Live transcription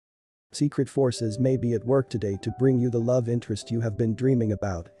Secret forces may be at work today to bring you the love interest you have been dreaming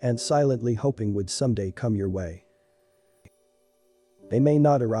about and silently hoping would someday come your way. They may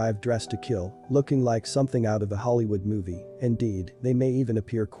not arrive dressed to kill, looking like something out of a Hollywood movie, indeed, they may even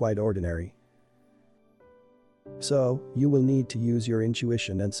appear quite ordinary. So, you will need to use your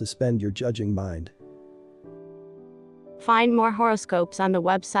intuition and suspend your judging mind. Find more horoscopes on the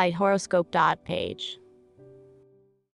website horoscope.page.